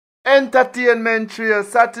Entertainment Trio,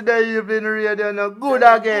 Saturday evening radio, no good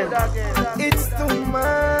again. It's too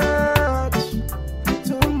much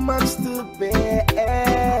to bear.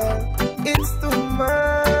 It's too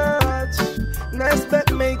much.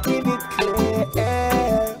 Nesbeth making it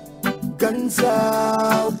clear. Guns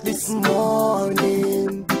out this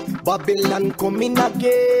morning. Babylon coming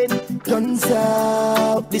again. Guns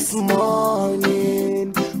out this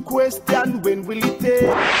morning. Question, when will it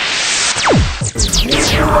take?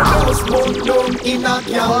 In a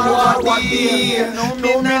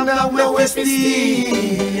no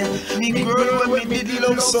me girl when me did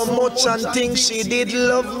love so much and think she did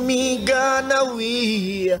love me gone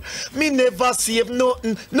away. Me never save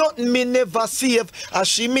nothing me never save. As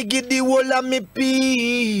she me give the whole of me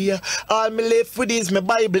pee. All me left with is my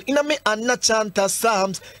Bible in a me and a chant of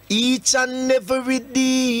Psalms each and every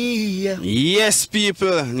day. Yes,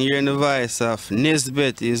 people, hearing the voice of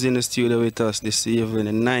Nesbeth is in the studio with us this evening,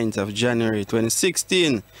 the 9th of January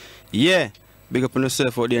 2016. Yeah, big up on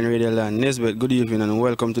yourself out there in Radio Land. Nesbeth, good evening and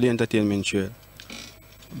welcome to the entertainment show.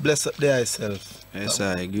 Bless up there yourself. Yes,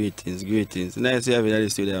 I greetings. Nice to have you in the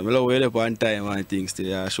studio. I love you up on time and things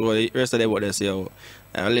today. I show the rest of them what they say.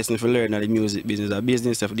 I listen for learning the music business. A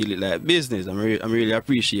business have to deal with like business. I'm really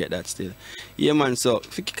appreciate that still. Yeah, man, so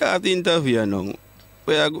if you kick off the interview now,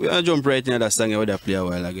 we're jump right into that song I would have played a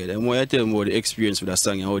while ago. The more I tell me about the experience with that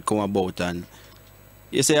song and how it come about, and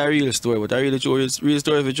you say a real story, but a real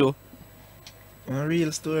story for you. A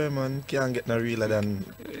real story, man, can't get no realer than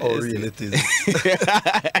how real it is.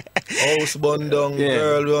 House burned down,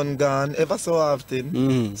 girl run gone. Ever so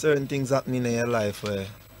often, certain things happening in your life where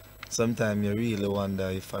sometimes you really wonder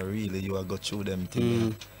if you are go through them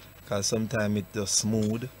things. Because sometimes it just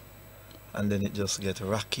smooth and then it just get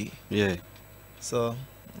rocky. Yeah. So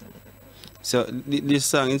this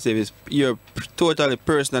song itself is your totally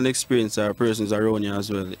personal experience or persons around you as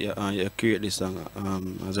well. Yeah, you create this song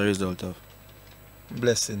as a result of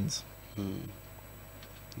blessings.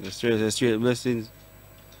 The straight blessings.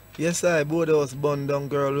 Yes, I both those bun down,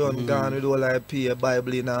 girl run gone with all I pay, a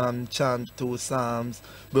Bible in chant 2 Psalms,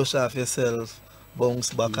 brush off yourself,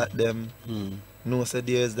 bounce back at them. Know say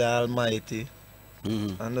there's the Almighty.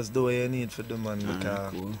 And that's the way you need for the man,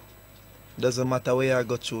 because cool. Doesn't matter where you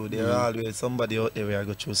go through, there's always somebody out there where you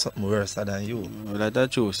go through something worse than you. Like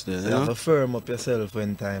that truth there, so you have to firm up yourself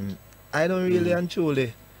when time. I don't really and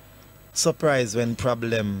truly surprised when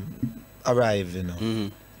problem arrive, you know.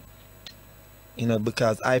 You know,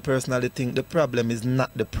 because I personally think the problem is not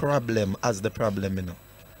the problem as the problem, you know.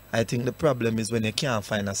 I think the problem is when you can't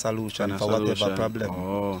find a solution for whatever problem.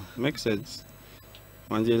 Oh, makes sense.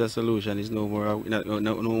 Once there's a solution, it's no more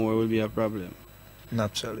will be a problem.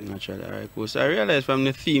 Naturally. Alright, cool. So I realized from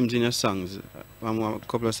the themes in your songs, from a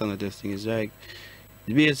couple of songs of this thing, it's like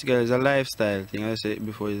basically it's a lifestyle thing. I said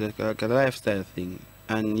before, it's like a lifestyle thing.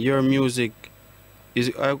 And your music is,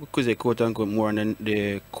 I could say, quote unquote, more than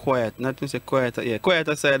the quiet, not to say quieter,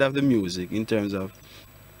 quieter side of the music in terms of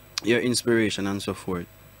your inspiration and so forth.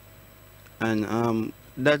 And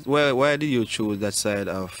that why did you choose that side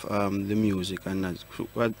of the music and not?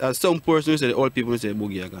 As some person say, all people say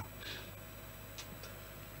boogie.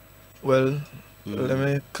 Well, let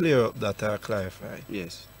me clear up that or clarify.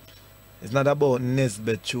 Yes. It's not about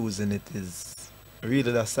Nesbeth choosing it, it's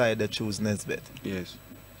really the side that choose Nesbeth. Yes.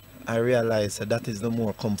 I realize that is the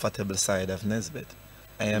more comfortable side of Nesbeth.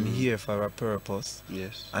 I am here for a purpose.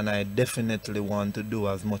 Yes. And I definitely want to do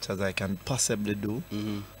as much as I can possibly do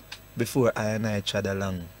before I chat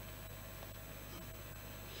along.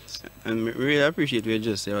 And I really appreciate what you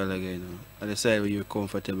just said all again, you know, at the side where you're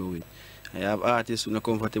comfortable with. I have artists who are not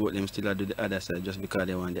comfortable with them still do the other side just because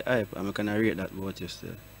they want the hype. I'm gonna rate that about you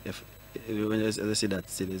still. When I say that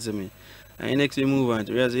still, you see me. And next we move on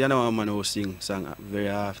to realize you know a man who sing song very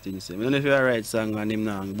often. So I don't know if you write song and him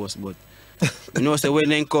now boss, but you know say when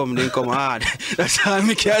they come hard. That's all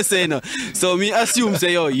me can say now. So me assume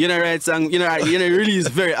say yo, you know write song, you know release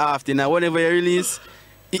very often. And whenever you release,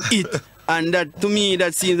 it. And that to me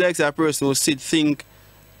that seems like a person who sit, think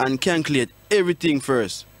and calculate everything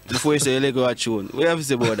first. Before you say let go a tune. What have to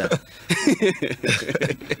say about that?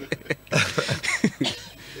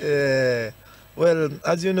 Yeah. Well,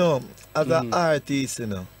 as you know, as an artist, you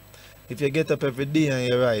know, if you get up every day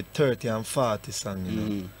and you write 30 and 40 songs, you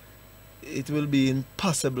know, it will be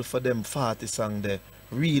impossible for them 40 songs there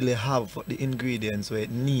really have the ingredients where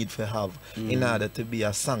it need to have in order to be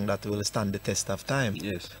a song that will stand the test of time.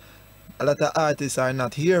 Yes. A lot of artists are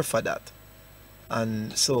not here for that.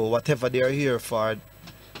 And so whatever they are here for,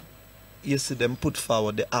 you see them put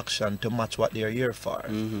forward the action to match what they're here for.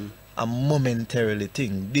 A momentarily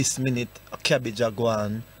thing. This minute a cabbage a go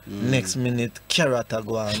on, Next minute, carrot a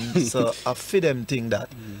go on. So I feed them thing that.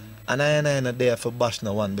 And I not there for bash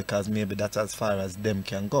no one because maybe that's as far as them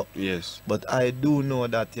can go. Yes. But I do know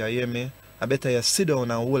that, you hear me? I better you sit down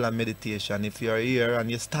and hold a meditation. If you're here and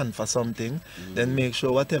you stand for something, then make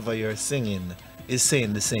sure whatever you're singing is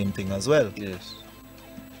saying the same thing as well. Yes.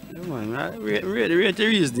 Yeah, man, I rate the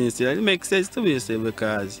reasoning still. It makes sense to me still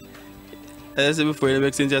because, as I said before, it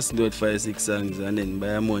makes sense just to do it 5-6 songs and then by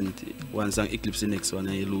a month, one song eclipse the next one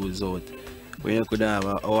and you lose out. When you could have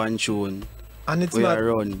a one tune, and it's we not are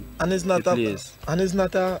run and it's not the a, place. and it's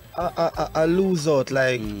not a lose out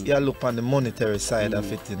like you look on the monetary side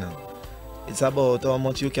of it, you know. It's about how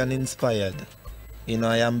much you can inspire. You know,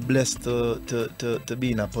 I am blessed to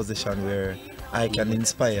be in a position where I can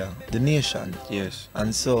inspire the nation. Yes.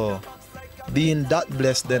 And so, being that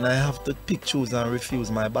blessed, then I have to pick, choose, and refuse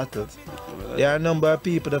my battles. There are a number of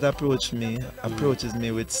people that approaches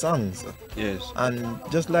me with songs. Yes. And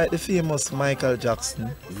just like the famous Michael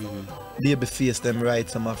Jackson, Babyface, them write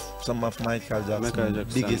some of Michael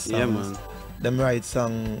Jackson's biggest songs. Yeah, man. Them write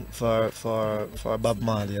song for Bob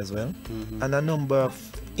Marley as well. And a number of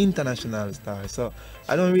international stars. So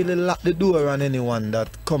I don't really lock the door on anyone that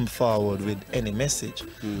come forward with any message.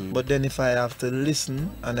 But then if I have to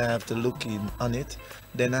listen and I have to look in on it,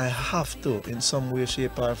 then I have to, in some way,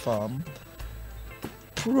 shape or form,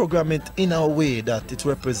 program it in a way that it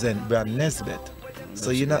represents Brand Nesbeth.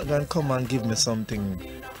 So you're not going to come and give me something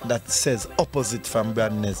that says opposite from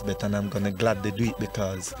Brand Nesbeth and I'm going to gladly do it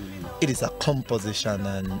because it is a composition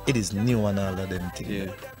and it is new and all of them things.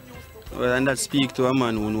 Yeah. Well, and that speak to a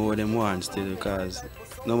man who know what them want still because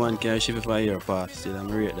no man can shift for your path still.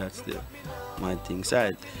 I'm rate that still. My thing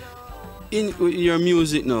side. In your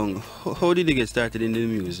music now, how did you get started in the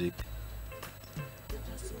music?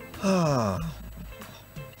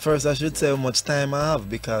 First I should say how much time I have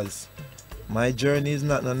because my journey is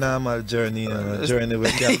not a normal journey, a journey we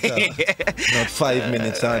can talk. Not 5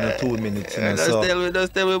 minutes or not 2 minutes. You know,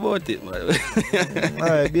 just tell me about it, man.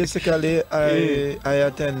 Alright, basically I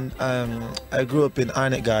grew up in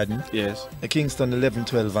Arnett Garden. Yes. Kingston 11,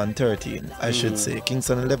 12 and 13, I should say.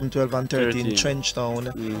 Kingston 11, 12 and 13,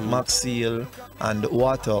 Trenchtown, Maxfield and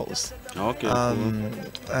Waterhouse. Okay. Cool.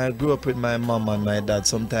 I grew up with my mom and my dad.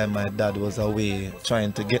 Sometimes my dad was away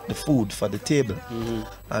trying to get the food for the table.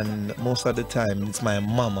 And most of the time it's my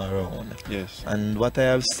mom around. Yes. And what I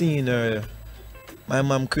have seen her, my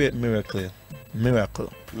mom create miracle.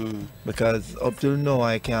 Because up till now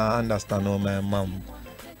I can't understand how my mom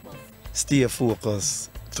stay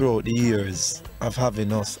focused throughout the years of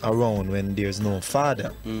having us around when there's no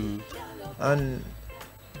father. And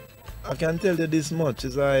I can tell you this much,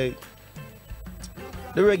 it's like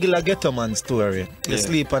the regular ghetto man story. You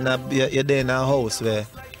sleep and you're there in a house where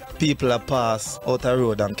people are pass out a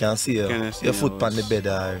road and can see your foot on the bed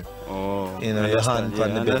or you know, your hand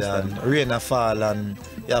on the bed and rain a fall and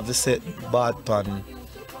you have to set bath pan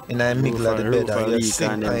in the middle of the bed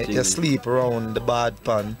and you sleep around the bath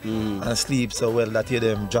pan and sleep so well that you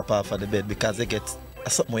them drop off of the bed because they get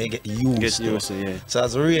something where you get used to. Yeah. So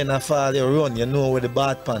as rain a fall you run, you know where the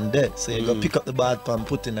bath pan dead. So you go pick up the bath pan,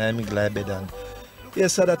 put in the middle of the bed and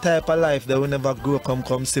yes, so that type of life that we never grow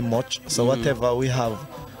come see much. So whatever we have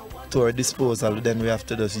to our disposal, then we have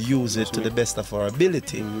to just use it to the best of our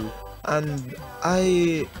ability. And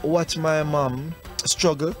I watch my mom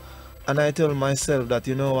struggle and I tell myself that,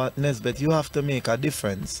 you know what, Nesbeth, you have to make a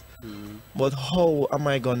difference. But how am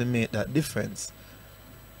I going to make that difference?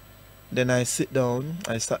 Then I sat down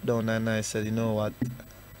and I said, you know what,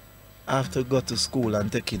 I have to go to school and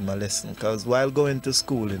take in my lesson. Because while going to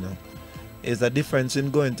school, you know, is a difference in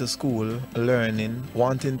going to school, learning,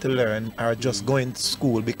 wanting to learn, or just going to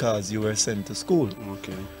school because you were sent to school.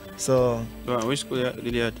 Okay. So, which school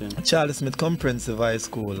did you attend? Charles Smith Comprehensive High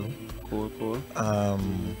School. Cool.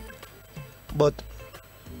 But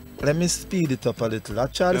let me speed it up a little.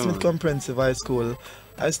 At Charles Smith Comprehensive High School,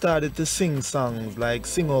 I started to sing songs, like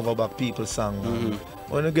sing over back people's songs.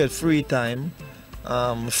 When I get free time,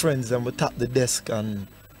 friends them would tap the desk and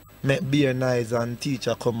make beer nights and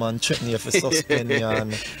teacher come and threaten you for suspend you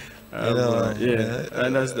and you know, I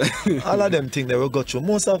understand. all of them things they will go through.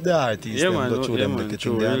 Most of the artists go through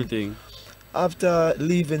them. Thing. After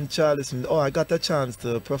leaving Charles, I got a chance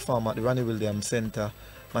to perform at the Ronnie Williams Center.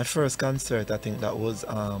 My first concert, I think that was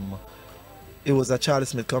it was a Charles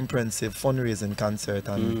Smith Comprehensive fundraising concert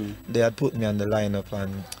and they had put me on the lineup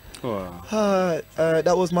and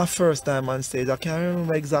that was my first time on stage. I can't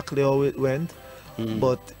remember exactly how it went,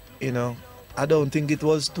 but you know, I don't think it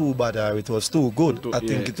was too bad or it was too good. I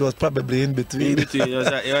think it was probably in between. It was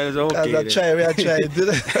okay. I tried.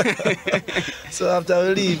 So after I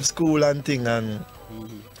leave school and thing and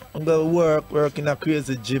I'm going to work in a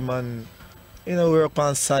crazy gym and, work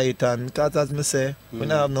on site. And because as me say, we don't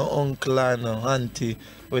have no uncle or no auntie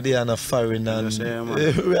where they are no foreign. And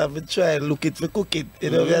we have to try look it for cook it.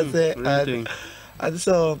 You know what I say? And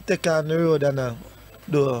so take on the road and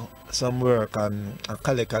do some work and I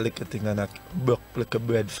collect a little thing and I broke like a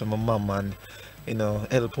bread for my mom and,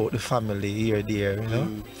 help out the family here, there,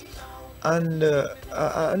 And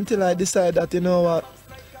until I decide that, what,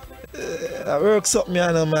 I work something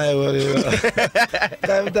on my way.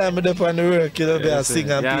 Every time I do on the work, I sing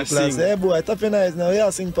and people and say, hey boy, tough nice now, you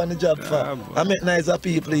sing on the job for. I make nicer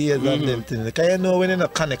people here and them things. Because when you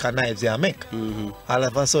don't connect a knives, you make. All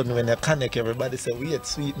of a sudden, when you connect, everybody say, weird,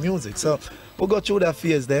 sweet music. So we go through that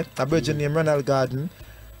phase there. A virgin named Ronald Garden.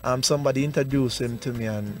 Somebody introduced him to me,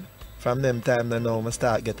 and from them time, I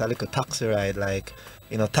start get a little taxi ride, like,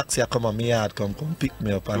 taxi come on my yard, come pick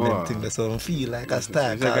me up and them things. So I feel like a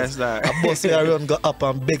star. A bus here run go up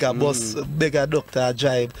and bigger bus, bigger doctor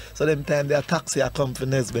drive. So them time the taxi come for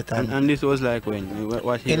Nesbeth. And this was like when?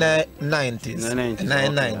 What year? In the 90s. In the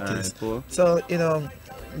 90s. Cool. So,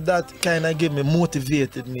 that kind of give me,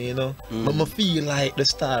 motivated me, But I feel like the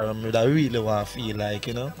star I really want to feel like,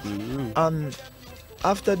 And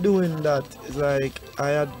after doing that, it's like I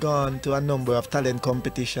had gone to a number of talent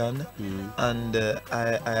competition and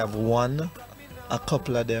I have won a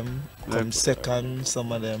couple of them, come second,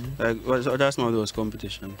 some of them. So that's not those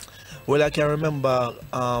competitions? Well, I can remember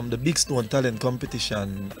the Big Stone talent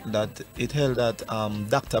competition that it held at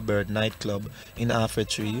Dr. Bird nightclub in Alfred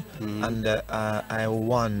Tree, and I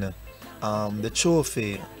won the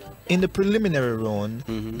trophy in the preliminary round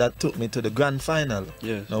that took me to the grand final.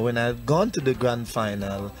 Yes. Now when I had gone to the grand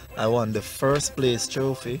final, I won the first place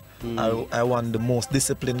trophy. I won the most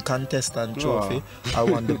disciplined contestant trophy. I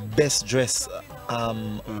won the best dressed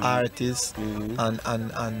artist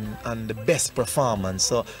and the best performance.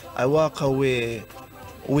 So I walk away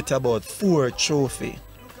with about 4 trophies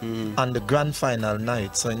on the grand final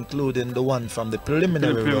night, so including the one from the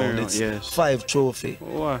preliminary round, it's 5 trophies.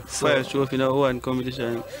 Wow, 5 trophies in one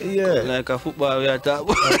competition. Yeah. Like a football we are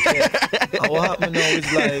talking okay. And what happened now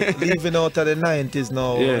is like leaving out of the 90s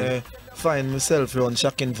now, find myself around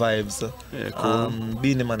Shocking Vibes. Yeah, cool.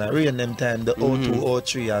 Beanie Man, I rain them time, the 02,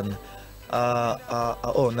 03 and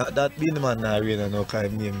not that Beanie Man not rain no kind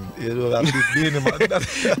of name. That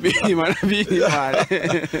big Beanie Man. Beanie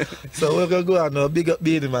Man. So we're gonna go on now, big up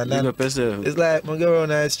Beanie Man. Big up yourself. It's like we go around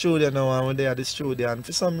the studio now and we're there at the studio and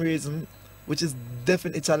for some reason, which is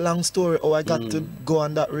definitely, it's a long story how I got to go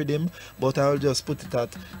on that rhythm, but I'll just put it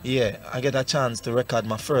at, I get a chance to record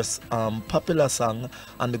my first popular song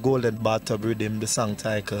on the Golden Bathtub rhythm, the song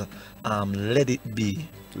title Let It Be.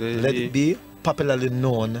 Let It Be, popularly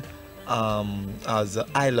known as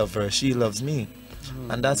I Love Her, She Loves Me.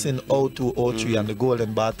 And that's in 0203 and the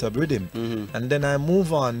Golden Bathtub rhythm. And then I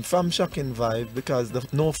move on from Shocking Vibe because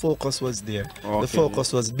no focus was there. The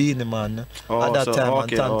focus was Beanie Man at that time.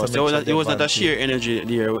 So it was not a sheer energy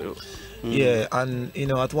there. Yeah, and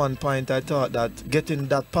at one point I thought that getting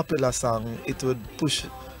that popular song, it would push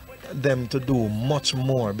them to do much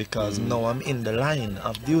more because now I'm in the line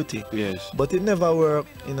of duty. Yes. But it never worked,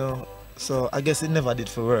 So I guess it never did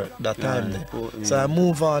for work that time. So I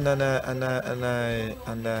move on and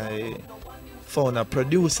I found a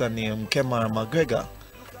producer named Kemar McGregor,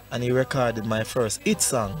 and he recorded my first hit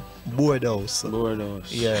song, Board House.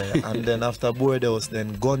 Yeah, and then after Board House,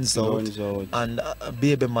 then Guns Out, and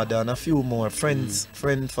Baby Mother and a few more,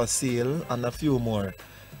 Friend for Sale and a few more.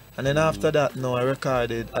 And then after that, now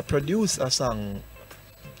I produced a song.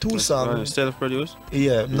 2 songs. Self-produced?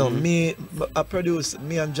 Yeah, no, me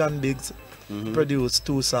and John Biggs produced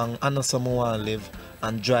 2 songs, I Know Some Want Live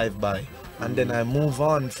and Drive By. And then I move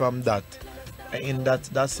on from that.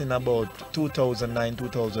 That's in about 2009,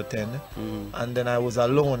 2010. And then I was a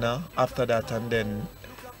loner after that, and then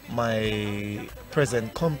my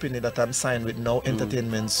present company that I'm signed with now,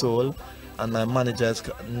 Entertainment Soul, and my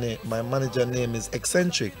manager name is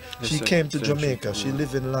Eccentric. She came to Jamaica. She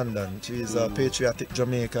lives in London. She is a patriotic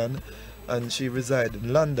Jamaican and she resides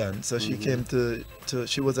in London. So she came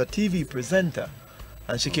she was a TV presenter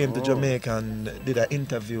and she came to Jamaica and did an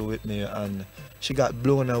interview with me, and she got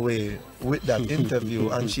blown away with that interview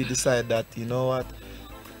and she decided that, you know what,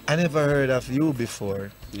 I never heard of you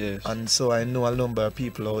before. Yes. And so I know a number of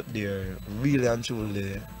people out there really and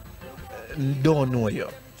truly don't know you.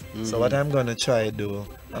 So what I'm going to try to do,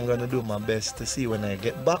 I'm going to do my best to see when I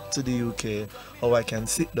get back to the UK how I can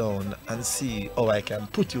sit down and see how I can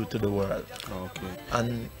put you to the world. Okay.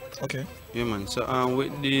 And okay. Yeah, man. So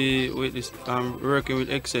with this working with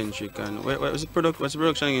Eccentric, and what's the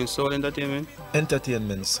production in Soul Entertainment?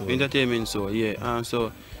 Entertainment Soul. Entertainment Soul, yeah.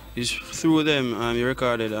 So It's through them you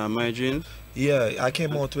recorded My Dreams? Yeah, I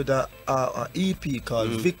came out with a EP called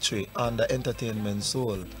Victory under Entertainment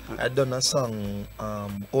Soul. I done a song,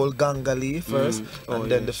 Old Gangali first,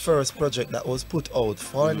 and then the first project that was put out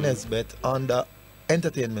for Nesbeth under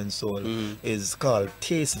Entertainment Soul is called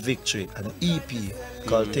Taste Victory, an EP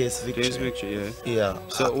called Taste Victory. Taste Victory, yeah. Yeah.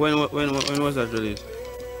 So when was that released?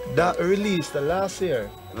 That released last year.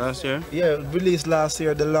 Last year? Yeah, released last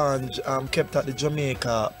year. The launch kept at the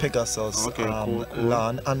Jamaica Pegasus cool.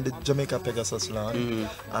 lawn and the Jamaica Pegasus lawn,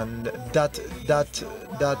 and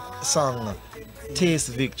that song Taste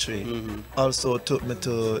Victory also took me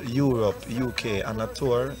to Europe, UK, on a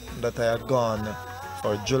tour that I had gone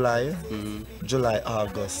for July,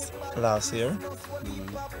 August last year.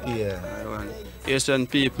 Yeah. Yes, and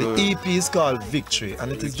people. The EP is called Victory,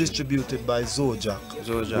 and it is distributed by Zojak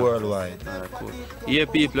worldwide. Alright, cool. Yeah,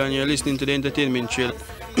 people, and you're listening to the Entertainment Trail.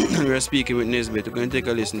 We're speaking with Nesbeth. We're going to take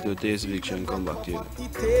a listen to Taste Victory and come back to you.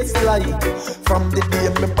 It tastes like from the day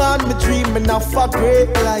me born, me dreaming of a great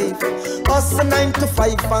life. Hustle 9 to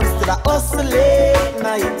 5 and still I hustle late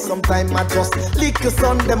night. Sometimes I just lick a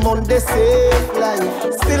Sunday, Monday, save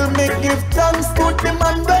life. Still me give thanks to the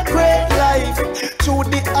man with great life. Through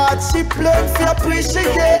the hardship, learn to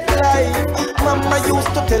appreciate life. Mama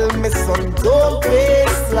used to tell me, son, don't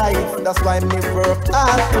waste life. That's why me work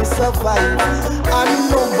hard to survive. I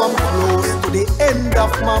know I'm close to the end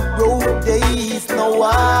of my road days. Now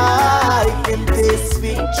I can taste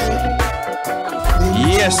victory.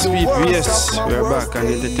 Yes, people, yes. We're back on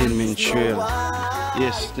the Entertainment Trail.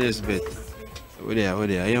 Yes, Nesbeth. We're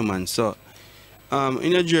there, yeah, man. So,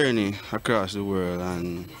 in your journey across the world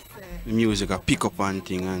and the music, I pick up on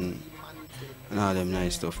thing and all them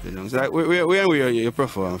nice stuff. You know? So, like, where you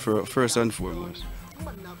perform first and foremost?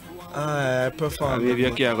 I perform. Maybe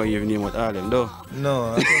you can't go even name what all them, though.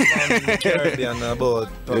 No, I perform in the Caribbean about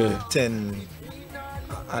probably 10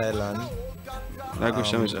 islands. Like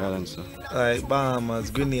which islands, so? Like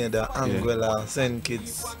Bahamas, Grenada, Anguilla, St.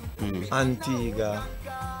 Kitts, Antigua.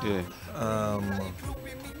 Yeah.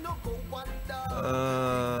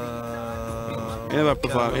 You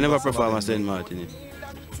never perform at St. Martin?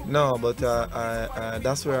 No, but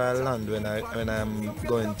that's where I land when I'm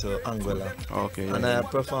going to Anguilla. Okay. And I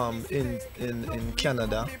perform in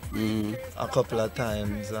Canada a couple of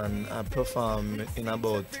times, and I perform in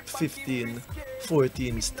about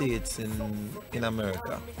 14 states in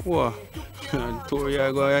America. Wow. Tour you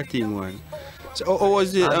go your thing, man. So how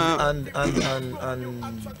was it?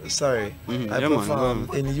 Sorry, I perform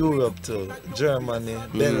in Europe too, Germany,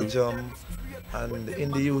 Belgium, and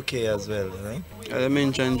in the UK as well, you know? I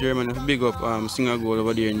mentioned Germany. Big up Singer Gold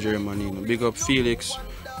over there in Germany. You know? Big up Felix,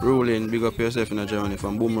 Rolling. Big up yourself in Germany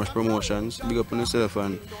from Boom Rush Promotions. Big up on yourself,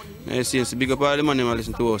 and big up all the man who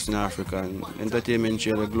listen to us in Africa and Entertainment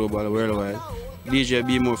Trail global worldwide. DJ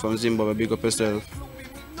B More from Zimbabwe. Big up yourself.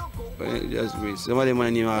 Just wait. Somebody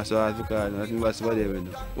might name us Africa.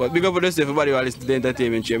 But big up on yourself, everybody who listen to the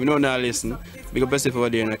Entertainment Trail. We don't now listen. Big up yourself over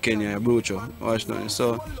there in Kenya, Brucho, Washington.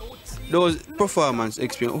 So those performance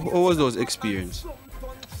experience, how was those experience?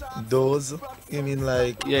 Those? You mean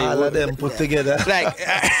like all of them put together? Like,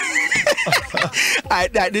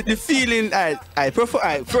 the feeling,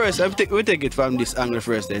 first, we take it from this angle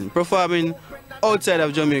first then. Performing outside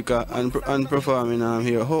of Jamaica and performing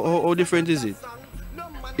here, how different is it?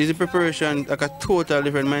 Is the preparation like a total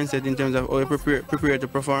different mindset in terms of how you prepare to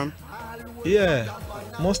perform? Yeah,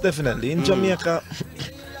 most definitely. In Jamaica,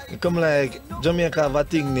 come like Jamaica have a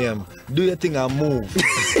thing name. Do your thing and move.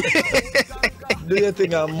 Do your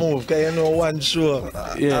thing and move. Cause you know one show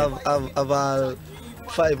have all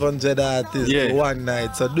 500 artists one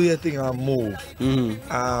night. So do your thing and move.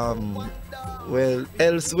 Well,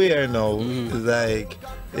 elsewhere now, it's like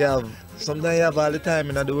sometimes you have all the time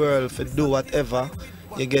in the world to do whatever.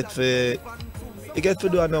 You get to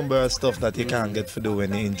do a number of stuff that you can't get to do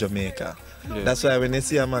when you're in Jamaica. Yeah. That's why when you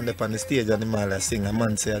see a man up on the stage and the man sing, a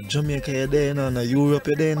man say, Jamaica you're there now, Europe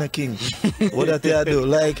you're there, king. What that you do?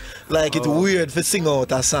 Like it's weird to sing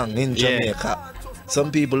out a song in Jamaica.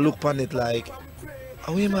 Some people look upon it like,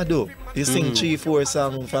 how am I do? You sing 3-4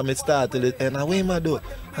 songs from it start till it end, how am I do?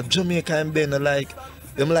 A Jamaica and Ben like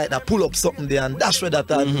them like that pull up something there and dash with that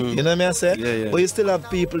you know what I say? Yeah. But you still have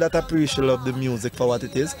people that appreciate love the music for what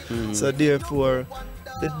it is. So therefore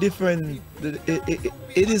it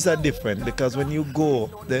is a different, because when you go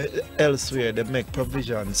elsewhere they make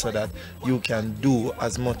provision so that you can do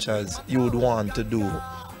as much as you would want to do.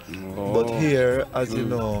 But here, as you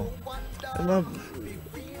know,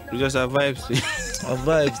 you just have vibes. A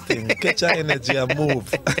vibes thing. Catch your energy and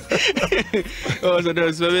move.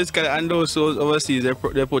 So basically, and those shows overseas, they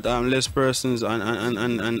put less persons on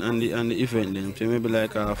the event then. So maybe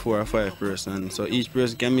like 4 or 5 persons. So each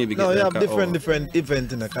person can maybe get no, you like have different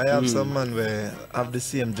events in it. I have some man where have the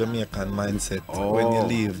same Jamaican mindset when you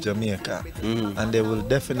leave Jamaica. And they will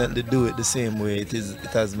definitely do it the same way it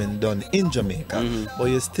has been done in Jamaica. But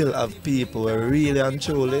you still have people who really and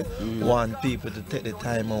truly want people to take the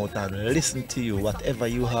time out and listen to you. Whatever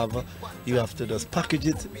you have to just package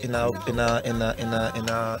it in a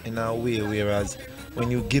way, whereas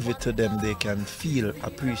when you give it to them, they can feel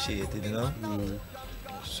appreciated, you know.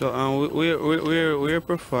 So where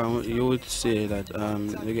perform you would say that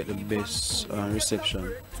you get the best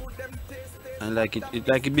reception, and like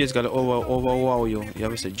it basically overwhelm you. You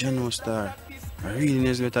have to say General Star, I really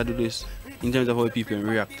Nesbeth to do this in terms of how people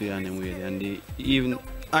react to you and them way, and they even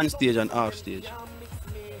on stage and off stage.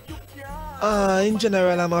 In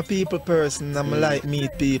general, I'm a people person. I'm like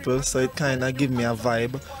meet people, so it kind of give me a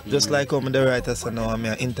vibe. Just like I'm the writer, so now I'm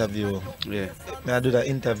an interview. Yeah. I do the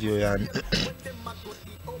interview, and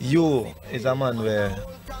you is a man where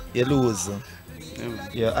you lose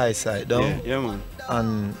your eyesight down. Yeah, man.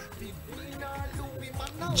 And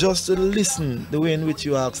just to listen the way in which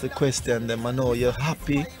you ask the question, them I know you're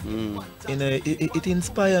happy. You know, it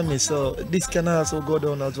inspires me. So this can also go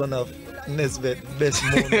down as one of Nesbeth's best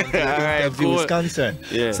moments where interview is concerned.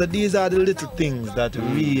 Yeah. So these are the little things that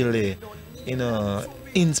really, you know,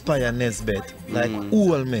 inspire Nesbeth. Like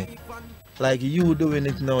all me. Like you doing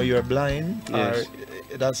it now, you're blind. Yes.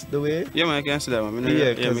 Or that's the way. Yeah, man, I can see that, man.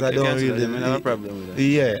 Yeah, because I don't really have a problem with that.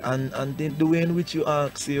 Yeah, and the way in which you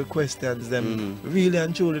ask your questions, them really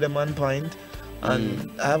and truly them on point.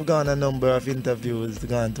 And I've gone to a number of interviews,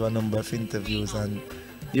 and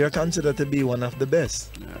you're considered to be one of the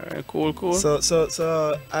best. Alright, cool.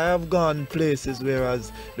 So I have gone places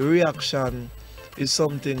whereas the reaction is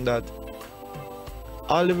something that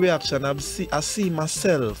all the reaction I see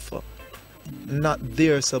myself not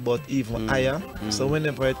there, so but even higher. So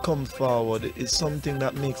whenever it comes forward, it's something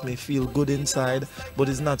that makes me feel good inside, but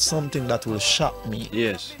it's not something that will shock me.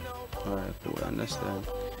 Yes. Alright, cool, I understand.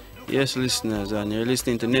 Yes, listeners, and you're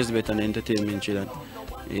listening to Nesbeth and Entertainment Children.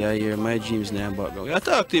 Yeah, hear My Dreams now background. I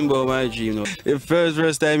talk to him about My Dream now. The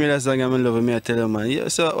first time I hear that song, I'm in love with me, I tell him, man. Yeah,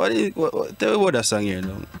 so tell me about that song here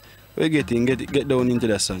now. We get down into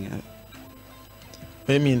that song. Yeah.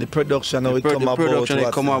 I mean the production, how it come about. Production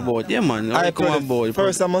it come about. Yeah, man.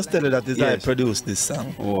 First, I must tell you that I produced this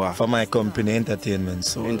song for my company, Entertainment.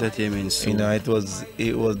 So you know, it was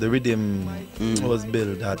the rhythm was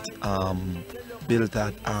built at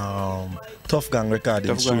Tough Gang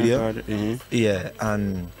Recording Studio. Yeah,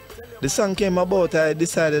 and the song came about. I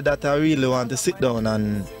decided that I really want to sit down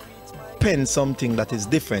and pen something that is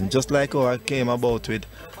different, just like how I came about with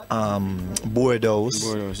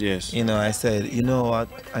Boardhouse, yes. You know, I said, you know what,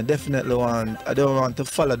 I don't want to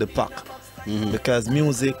follow the pack. Because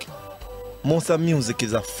most of music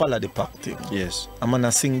is a follow the pack thing. Yes. I'm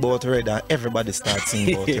gonna sing about red and everybody starts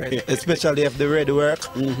singing about red. Especially if the red work,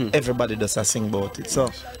 everybody does a sing about it.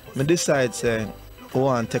 So I decide say I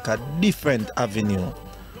want to take a different avenue.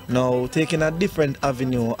 Now, taking a different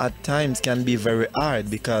avenue at times can be very hard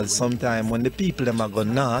because sometimes when the people them are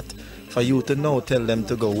going north, for you to now tell them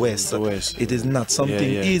to go west, it is not something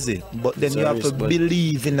easy. But then you have to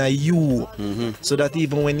believe in a you, so that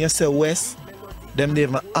even when you say west, them they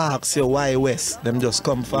even ask you why west, them just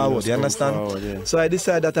come forward, you understand? So I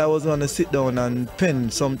decided that I was going to sit down and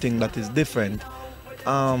pen something that is different.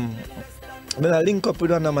 Then I link up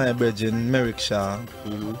with one of my brethren, Merrick Shaw,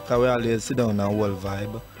 because we always sit down and whole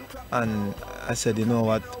vibe. And I said, you know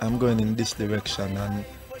what, I'm going in this direction. And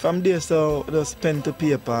from there, so just pen to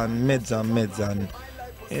paper and meds and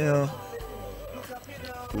you know,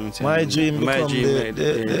 my dream become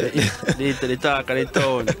the talk of the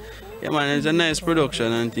town. Yeah, man, it's a nice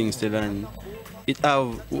production and things still, and it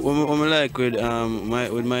have what I like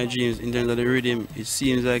with my dreams in terms of the rhythm. It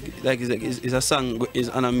seems like it's a song is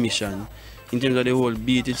on a mission. In terms of the whole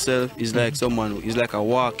beat itself, it's like someone is like a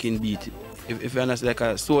walking beat. If you understand, like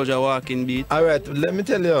a soldier walking beat. All right, let me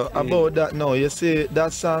tell you about that now. You see,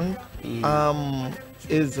 that song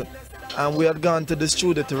is, and we had gone to the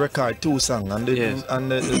studio to record 2 songs, and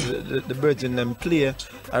the Virgin them play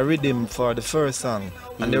a rhythm for the first song,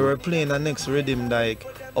 and they were playing the next rhythm like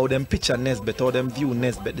how them picture Nesbeth, how them view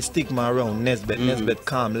Nesbeth, the stigma around Nesbeth, Nesbeth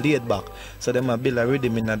calm, laid back. So them build a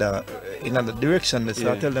rhythm in another direction.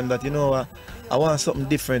 So I tell them that, you know what, I want something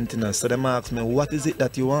different, you know. So them ask me, what is it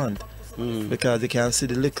that you want? Because they can see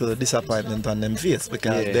the little disappointment on them face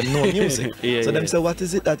because they know music. So them say, what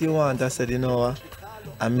is it that you want? I said, you know what,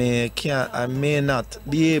 I may not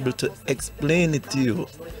be able to explain it to you.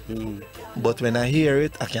 But when I hear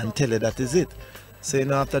it, I can tell you that is it. So you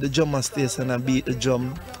know, after the drummer station, I beat the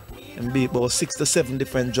drum and beat about 6 to 7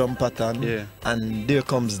 different drum patterns. Yeah. And there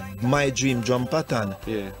comes my dream drum pattern.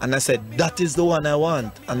 Yeah. And I said, that is the one I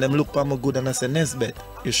want. And them look for me good and I said, Nesbeth,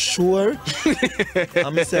 you sure?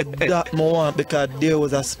 And I said, that I want because there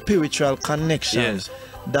was a spiritual connection. Yes.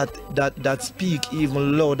 That speak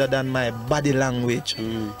even louder than my body language,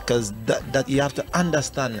 because that you have to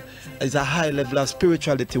understand is a high level of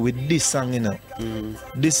spirituality with this song, you know.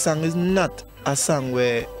 This song is not a song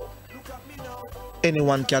where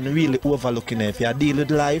anyone can really overlook it. If you deal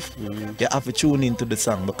with life, you have to tune into the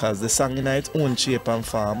song, because the song in its own shape and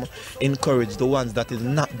form encourage the ones that is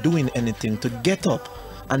not doing anything to get up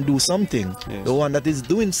and do something. Yes. The one that is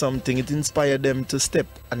doing something, it inspires them to step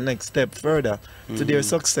a next step further to their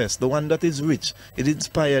success. The one that is rich, it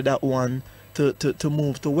inspires that one to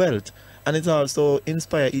move to wealth. And it also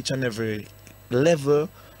inspires each and every level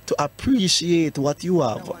to appreciate what you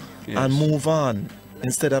have and move on,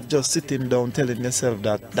 instead of just sitting down telling yourself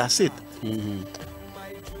that that's it.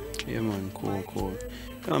 Yeah, man, cool.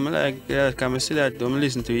 I'm like, can I see that? I'm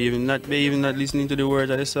listening to even not listening to the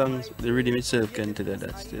words of the songs, the rhythm itself can tell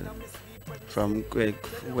that still. From like,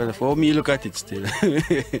 well, for me look at it still.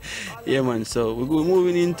 Yeah, man. So we're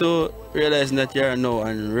moving into realizing that you are now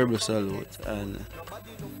on Rebel Salute, and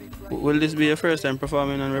will this be your first time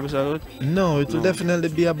performing on Rebel Salute? No, it will definitely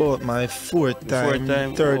be about my fourth time,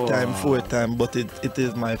 third time, fourth time, but it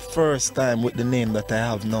is my first time with the name that I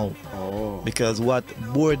have now. Because what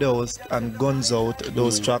Board Out and Guns Out,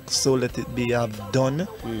 those tracks, So Let It Be, have done,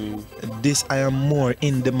 this I am more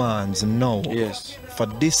in demand now. Yes. For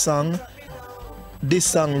this song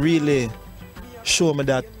really show me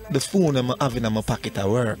that the phone I'm having in my pocket at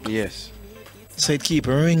work. Yes. So it keep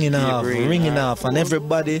ringing off, and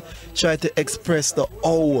everybody try to express the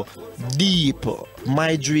how deep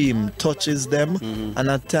my dream touches them, and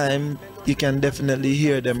at times you can definitely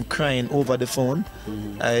hear them crying over the phone.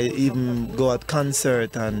 I even go at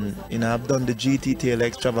concert, and you know, I've done the GT Tail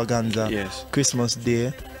extravaganza Christmas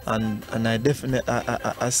Day, and I definitely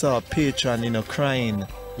I saw a patron, you know, crying,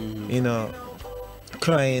 you know,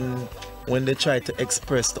 crying when they try to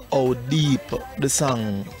express how deep the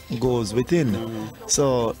song goes within.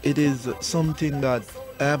 So it is something that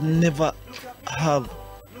I have never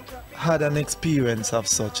had an experience of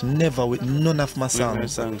such, never with none of my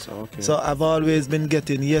songs. So I've always been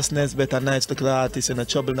getting, yes, Nesbeth, a nice little artist, and a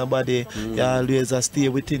trouble nobody, you always stay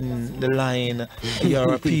within the line,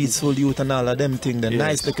 you're a peaceful youth and all of them things, the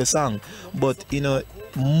nice little song. But you know,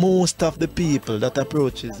 most of the people that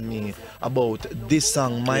approaches me about this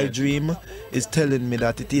song, My Dream, is telling me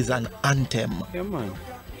that it is an anthem. Yeah, man.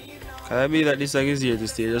 I believe that this song is here to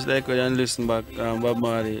stay, just like when you listen back Bob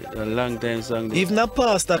Marley, a long time song. Even a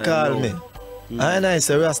pastor call me, and I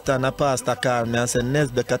say, Rasta, and a pastor call me and say,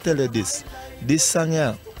 Nesbeth, I tell you this song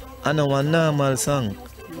here, I know a normal song.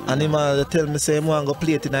 And him tell me, say, I want to go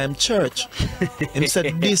play it in him church. He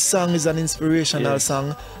said, this song is an inspirational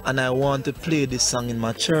song, and I want to play this song in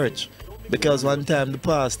my church. Because one time the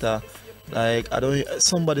pastor, like,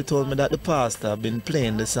 somebody told me that the pastor been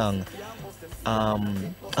playing the song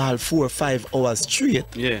all 4 or 5 hours straight.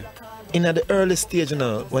 Yeah. In the early stage, you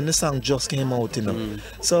know, when the song just came out, you know.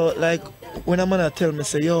 So, like, when a man tell me,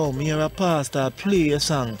 say, yo, me or a pastor play a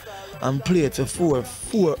song and play it for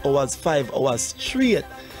 4 hours, 5 hours straight.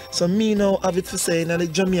 So me now have it to say in the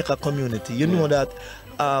Jamaica community, you know that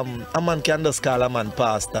a man can just call a man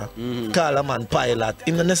pastor, call a man pilot.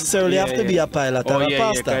 He don't necessarily have to be a pilot or a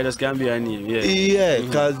pastor. Yeah, just can be a name,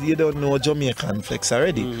 because you don't know Jamaican flex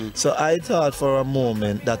already. So I thought for a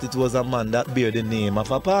moment that it was a man that bear the name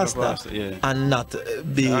of a pastor, and not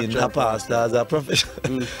being a pastor as a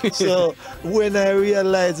profession. So when I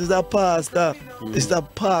realized it's a pastor, it's a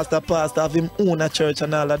pastor of him own a church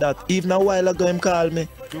and all of that. Even a while ago him called me.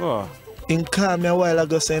 He called me a while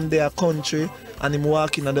ago saying they are country, and him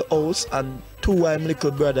walking at the house, and 2 of him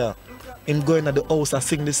little brother, him going at the house and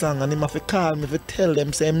sing the song, and him have to call me to tell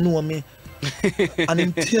them, say him know me. And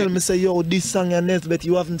him tell me, say, yo, this song and Nesbeth,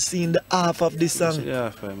 you haven't seen the half of this song. Yeah,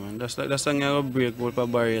 fine, man. That's like that song you break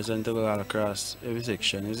both barriers and to go all across every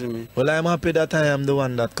section, you see me? Well, I'm happy that I am the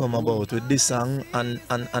one that come about with this song, and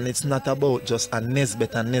it's not about just a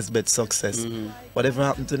Nesbeth and Nesbeth success. Whatever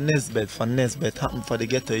happened to Nesbeth, for Nesbeth, happened for the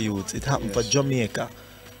ghetto youth, it happened for Jamaica.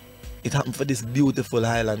 It happened for this beautiful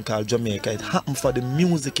island called Jamaica. It happened for the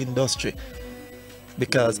music industry.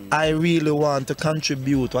 Because I really want to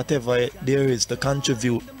contribute whatever there is to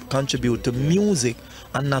contribute to music,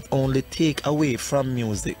 and not only take away from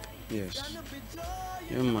music. Yes.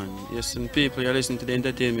 Yeah, man. Yes, and people, you're listening to the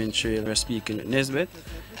entertainment show, you're speaking with Nesbeth.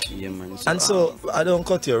 Yeah, man. And so, I don't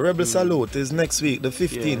cut you. Rebel Salute is next week, the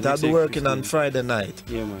 15th. I'll be working 15th. on Friday night.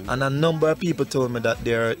 Yeah, man. And a number of people told me that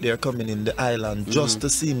they're coming in the island just to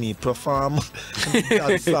see me perform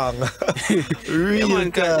that song. Real Yeah,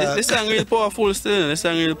 man, talk. this song really powerful still. This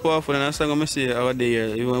song really powerful. And that song I'm say out there,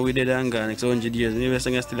 even when we did and gone, next 100 years, maybe that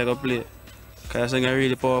song I still like to play. Because that song is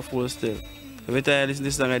really powerful still. Every time I listen to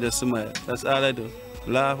this song, I just smile. That's all I do.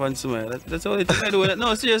 Laugh and smile. That's all I do.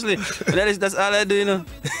 No, seriously. That's all I do, you know.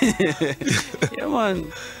 Yeah,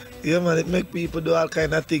 man. Yeah, man, it make people do all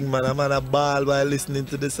kind of things, man. I'm on a ball while listening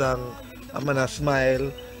to the song. I'm on a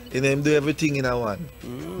smile. You know, him do everything in a one.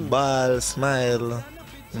 Ball, smile.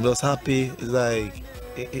 I'm just happy. It's like,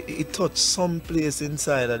 it touched some place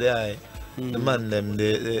inside of the eye. The man, them,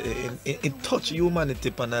 it touch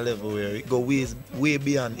humanity on a level where it go way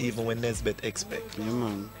beyond even when Nesbeth expect. Yeah,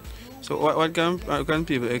 man. So what can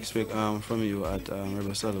people expect from you at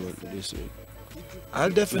Reggae Star this week? I'll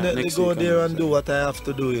definitely go there and do what I have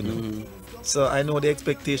to do, you know. So I know the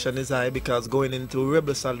expectation is high because going into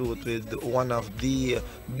Rebel Salute with one of the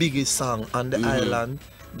biggest song on the island,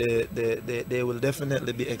 they will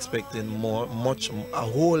definitely be expecting a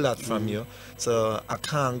whole lot from you. So I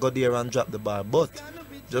can't go there and drop the bar. But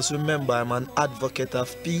just remember, I'm an advocate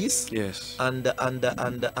of peace. Yes. And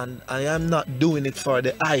I am not doing it for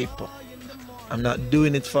the hype. I'm not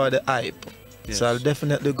doing it for the hype. Yes. So I'll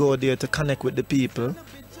definitely go there to connect with the people,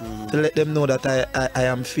 to let them know that I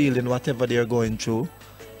am feeling whatever they're going through,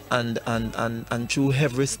 and through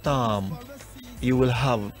every storm, you will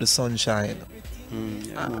have the sunshine.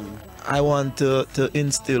 I want to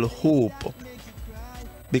instill hope,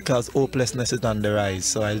 because hopelessness is on the rise.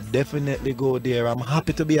 So I'll definitely go there. I'm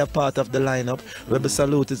happy to be a part of the lineup. Rebel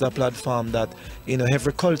Salute is a platform that, you know,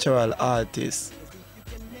 every cultural artist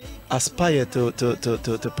aspire to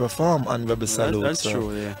perform on Rebel Salute. That's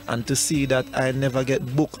true, yeah. And to see that I never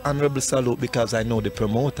get booked on Rebel Salute because I know the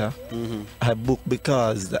promoter. I book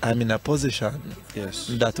because I'm in a position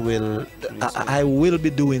that will I will be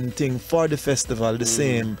doing things for the festival the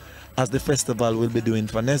same as the festival will be doing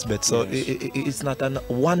for Nesbeth. So it's not a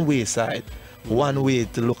one-way side, one way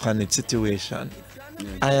to look on its situation.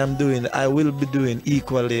 I will be doing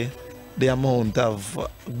equally the amount of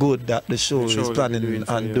good that the show is planning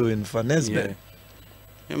and doing for Nesbeth.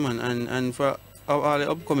 Yeah, man, and for all the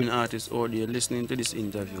upcoming artists out there listening to this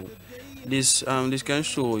interview, this can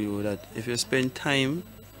show you that if you spend time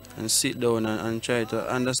and sit down and try to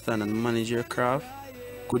understand and manage your craft,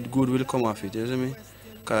 good will come off it, you see me?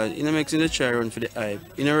 Because it makes the try run for the hype,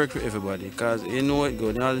 it don't work for everybody, because you know it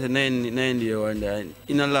good, all the 90 or and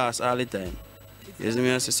it don't last all the time. You see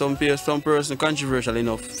me? I say some person controversial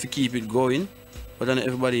enough to keep it going, but then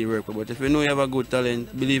everybody work with. But if you know you have a good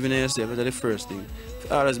talent, believe in yourself, that's the first thing.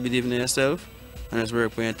 If you always believe in yourself and just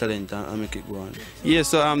work with your talent and make it go on. Yeah,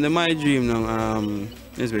 so the My Dream now,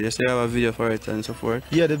 just say you have a video for it and so forth.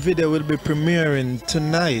 Yeah, the video will be premiering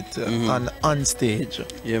tonight on stage.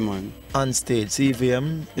 Yeah, man. On stage,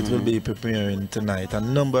 CVM, it will be premiering tonight. A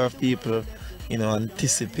number of people, you know,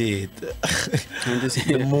 anticipate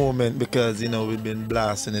the moment because, you know, we've been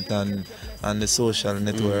blasting it on the social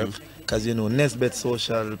network. Because, you know, Nesbeth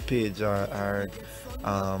social page are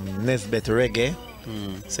Nesbeth Reggae.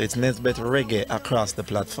 So it's Nesbeth Reggae across the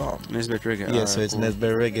platform. Nesbeth Reggae. Yeah, so it's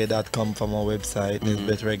nesbethreggae.com from our website,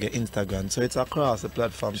 Nesbeth Reggae Instagram. So it's across the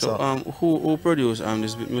platform. So who produced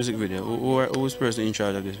this music video? Who's the person in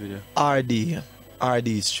charge of this video? RD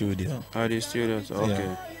Studio. RD Studios, okay.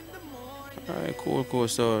 Yeah. Alright, cool.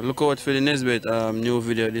 So look out for the Nesbeth new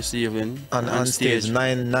video this evening. On stage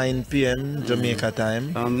 9 p.m. Jamaica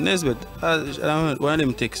time. Nesbeth, one of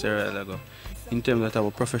them takes ago in terms of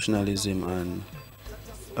our professionalism and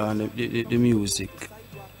the music.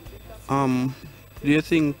 Do you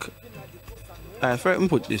think if I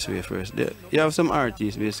put it this way first, you have some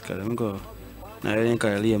artists basically, I'm go. Now I think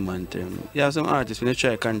I layman term. You have some artists when you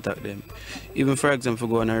try to contact them. Even for example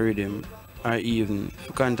go on a rhythm, or even if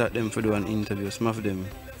you contact them for do an interview, some of them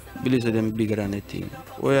believe that them bigger than they think.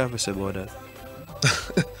 What do you have to say about that?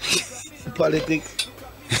 Politics.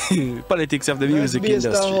 Politics of the music based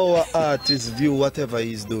industry. on how an artist view whatever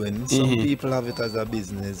he's doing. Some people have it as a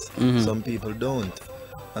business, some people don't.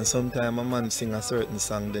 And sometimes a man sing a certain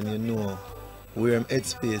song, then you know where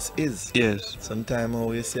his headspace is. Yes. Sometimes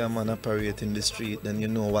when you see a man operate in the street, then you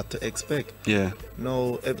know what to expect. Yeah.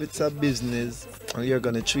 Now, if it's a business and you're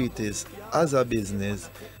going to treat it as a business,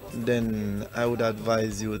 then I would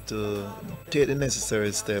advise you to take the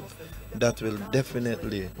necessary step that will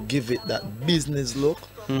definitely give it that business look.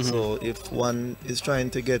 So if one is trying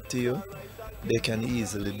to get to you, they can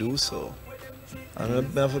easily do so.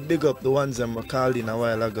 And I have to big up the ones that I called in a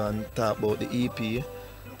while ago and talk about the EP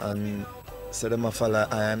and so them a follow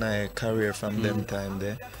I and I career from them time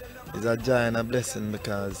there. It's a joy and a blessing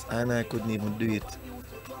because I and I couldn't even do it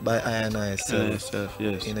by I and I self.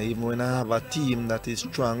 Yes. You know, even when I have a team that is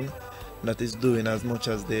strong, that is doing as much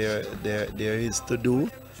as there is to do,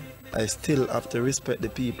 I still have to respect the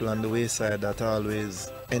people on the wayside that always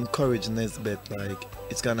encourage Nesbeth, like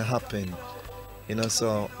it's gonna happen. You know,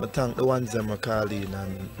 so I thank the ones that were calling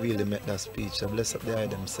and really make that speech. I bless up the eye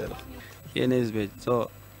themselves. Yeah, Nesbeth. So,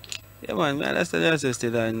 yeah, man, that's the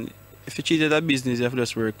still. And if you treat it as a business, you have to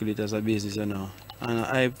just work with it as a business, you know. And a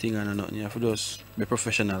hype thing and nothing. You have to just be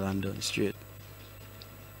professional and done straight.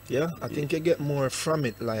 Yeah, I think you get more from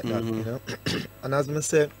it like that, you know. And as I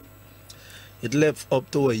say, it left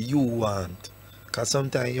up to what you want. Because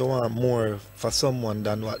sometimes you want more for someone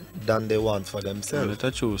than they want for themselves.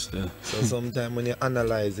 That's true, yeah. So sometimes when you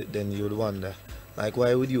analyze it, then you'll wonder, like,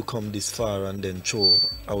 why would you come this far and then throw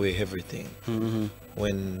away everything?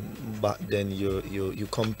 When back then you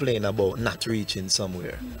complain about not reaching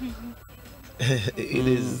somewhere. It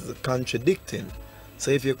is contradicting.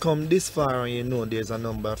 So if you come this far and you know there's a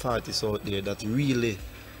number of artists out there that really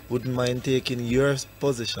wouldn't mind taking your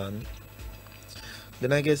position,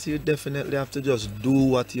 then I guess you definitely have to just do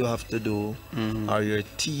what you have to do, or your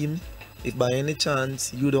team. If by any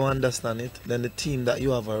chance you don't understand it, then the team that you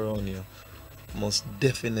have around you must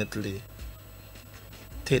definitely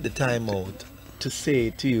take the time out to say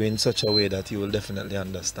it to you in such a way that you will definitely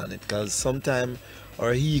understand it. Because sometimes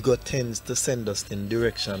our ego tends to send us in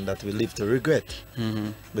direction that we live to regret.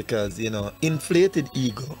 Because, you know, inflated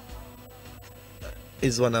ego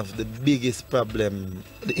is one of the biggest problem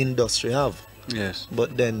the industry have. Yes.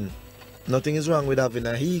 But then nothing is wrong with having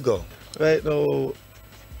an ego. Right now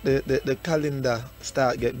the calendar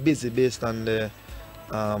start get busy based on the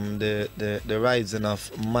rising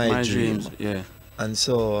of my dream. Yeah. And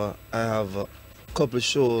so I have a couple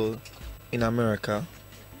shows in America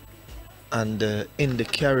and in the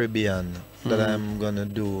Caribbean that I'm gonna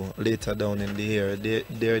do later down in the year.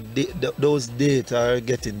 Those dates are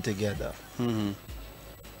getting together.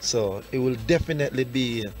 So it will definitely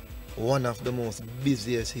be one of the most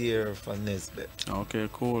busiest here for Nesbeth. Okay,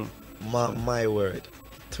 cool. My word.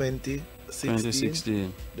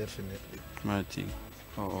 2016? Definitely. My thing.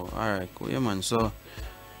 Oh, alright, cool. Yeah, man. So,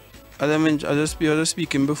 as I mentioned, I was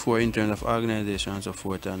speaking before in terms of organization and so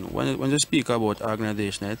forth. And when you speak about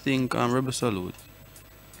organization, I think Rebel Salute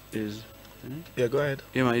is. Yeah, go ahead.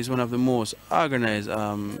 Yeah, man, it's one of the most organized,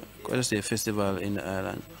 let's say, festival in the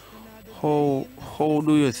island. How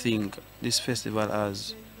do you think this festival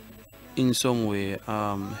has, in some way,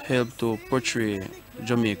 helped to portray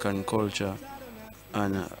Jamaican culture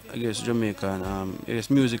and I guess Jamaican,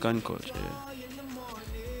 music and culture?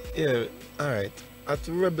 Yeah, all right. At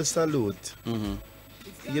Rebel Salute,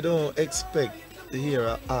 you don't expect to hear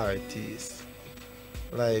an artist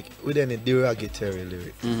like with any derogatory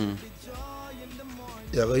lyric.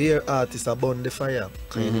 You hear artists a burn the fire,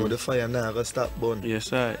 because you know the fire now going to stop burn. Yes,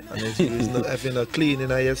 sir. And if you're not cleaning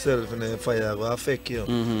yourself, and the fire will affect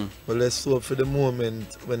you. But let's hope for the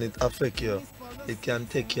moment when it affects you, it can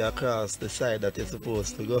take you across the side that you're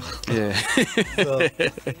supposed to go. Yeah. So,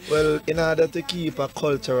 well, in order to keep a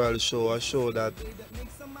cultural show, a show that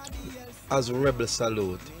as Rebel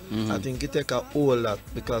Salute, I think it take a whole lot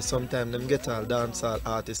because sometimes them get all dancehall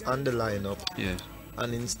artists on the lineup. Yeah.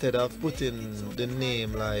 And instead of putting the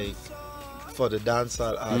name like for the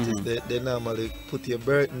dancehall artist, they normally put your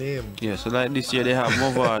birth name. Yeah, so like this year they have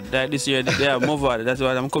Movard. This year they have Movard. That's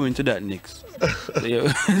why I'm coming to that next. So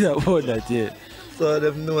yeah, about that, yeah. So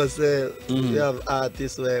them know say you have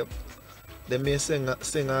artists where they may sing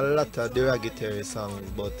a lot of derogatory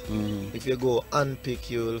songs, but if you go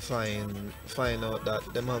unpick, you will find out that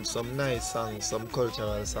them have some nice songs, some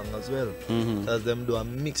cultural songs as well. As them do a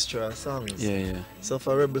mixture of songs. Yeah. So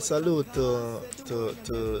for Rebel Salute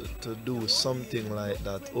to do something like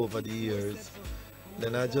that over the years,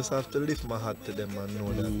 then I just have to lift my hat to them and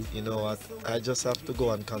know that, you know what, I just have to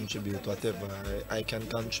go and contribute whatever I can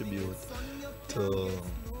contribute to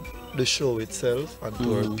the show itself and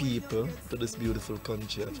to our people, to this beautiful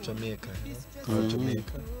country of Jamaica,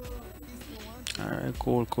 Jamaica. Alright,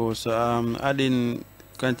 cool. So adding,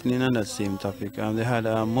 continuing on that same topic, they had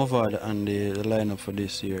Movard on the lineup for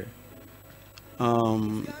this year.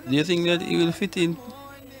 Do you think that it will fit in?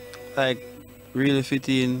 Like, really fit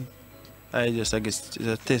in? I guess it's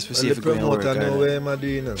a test for see if the promoter know where am I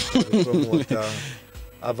doing it. The promoter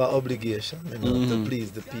have an obligation, to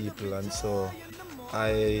please the people, and so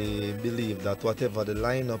I believe that whatever the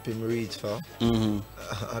lineup him reach for,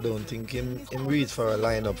 I don't think him reach for a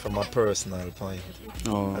lineup from a personal point.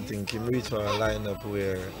 Oh. I think him reach for a lineup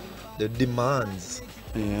where the demands.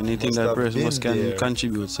 Yeah, anything that person must can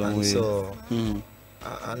contribute some way. So,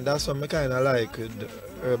 and that's what I kind of like with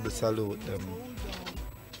Herbal Salute them.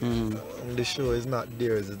 The show is not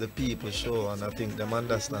theirs, it's the people's show, and I think them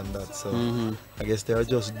understand that. So I guess they are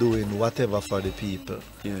just doing whatever for the people.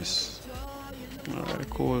 Yes. Alright,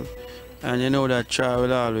 cool. And you know that Char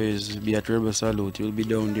will always be at Rebel Salute. He'll be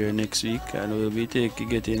down there next week, and we'll be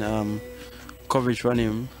getting coverage from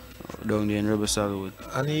him down there in Rebel Salute.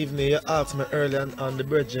 And even you asked me earlier on the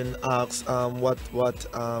bridging, asked how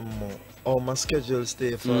my schedule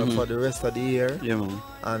stay for the rest of the year. Yeah, man.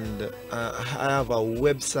 And I have a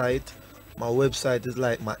website. My website is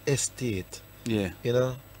like my estate. Yeah. You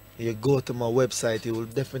know, you go to my website, you will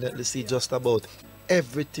definitely see just about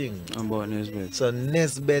everything about Nesbeth. So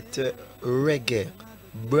Nesbeth Reggae,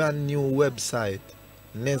 brand new website,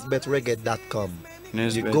 nesbethreggae.com.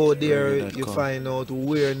 You go there, you find out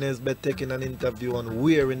where Nesbeth taking an interview and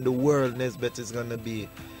where in the world Nesbeth is gonna be.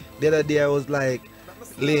 The other day I was like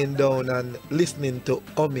laying down and listening to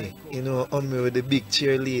Omi, you know, Omi with the big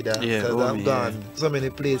cheerleader, because I've gone so many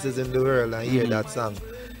places in the world and hear that song,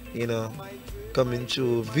 you know, coming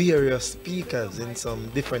through various speakers in some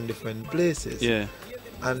different places. Yeah.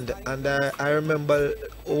 And I remember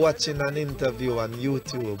watching an interview on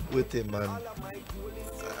YouTube with him, and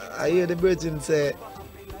I hear the virgin say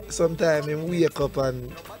sometime he wake up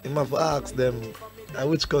and he have ask them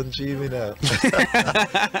which country you know.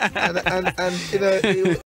 and you know